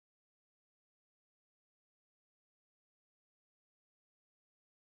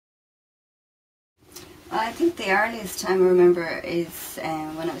I think the earliest time I remember is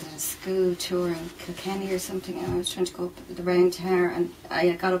when I was at a school tour in Kilkenny or something, and I was trying to go up the round tower, and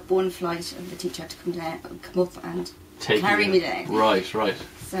I got up one flight, and the teacher had to come up and carry me down. Right, right.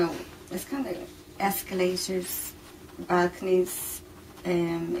 So it's kind of escalators, balconies,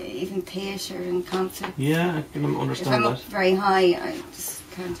 even theatre and concert. Yeah, I can understand if I'm that. Up very high, I just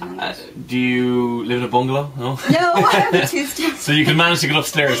can't handle it. Do you live in a bungalow? No? No, I have a two-story. So you can manage to get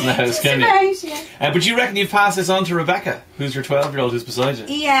upstairs in the house, can you? Right, yeah. But you reckon you've passed this on to Rebecca, who's your 12-year-old who's beside you?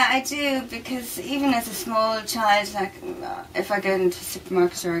 Yeah, I do, because even as a small child, like if I go into a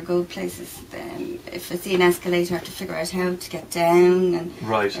supermarket or I go places, then if I see an escalator, I have to figure out how to get down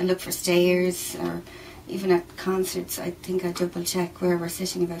and look for stairs. Or even at concerts, I think I double check where we're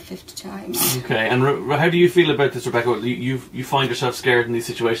sitting about 50 times. Okay, and how do you feel about this, Rebecca? You find yourself scared in these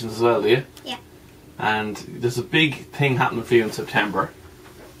situations as well, do you? Yeah. And there's a big thing happening for you in September.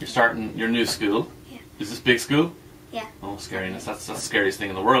 You're starting your new school. Yeah. Is this big school? Yeah. Oh, scariness. That's the scariest thing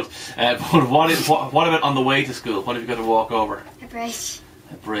in the world. But what about on the way to school? What have you got to walk over? A bridge.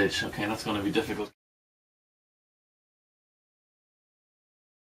 A bridge. Okay, that's going to be difficult.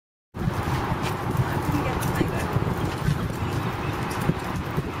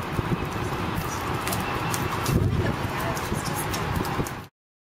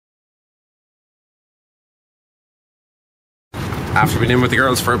 After being in with the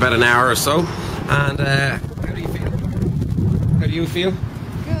girls for about an hour or so, and how do you feel? How do you feel?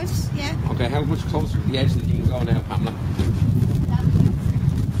 Good, yeah. Okay, how much closer to the edge did you can go now, Pamela?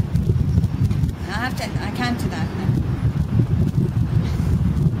 I can't do that now.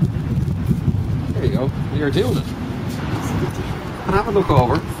 There you go, you're doing it. And have a look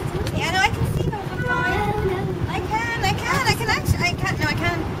over. Yeah, no, I can see them from mine. I can actually, I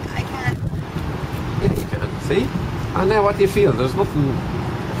can. Yeah, you can, see? And now what do you feel? There's nothing...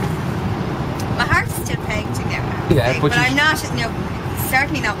 My heart's still pegged now. Yeah, but I'm not,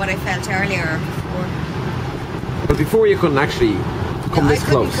 certainly not what I felt earlier or before. But before you couldn't actually come this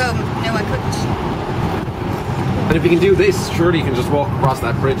close. No, I couldn't. And if you can do this, surely you can just walk across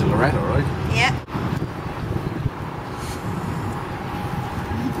that bridge in Loretto, right? Yeah.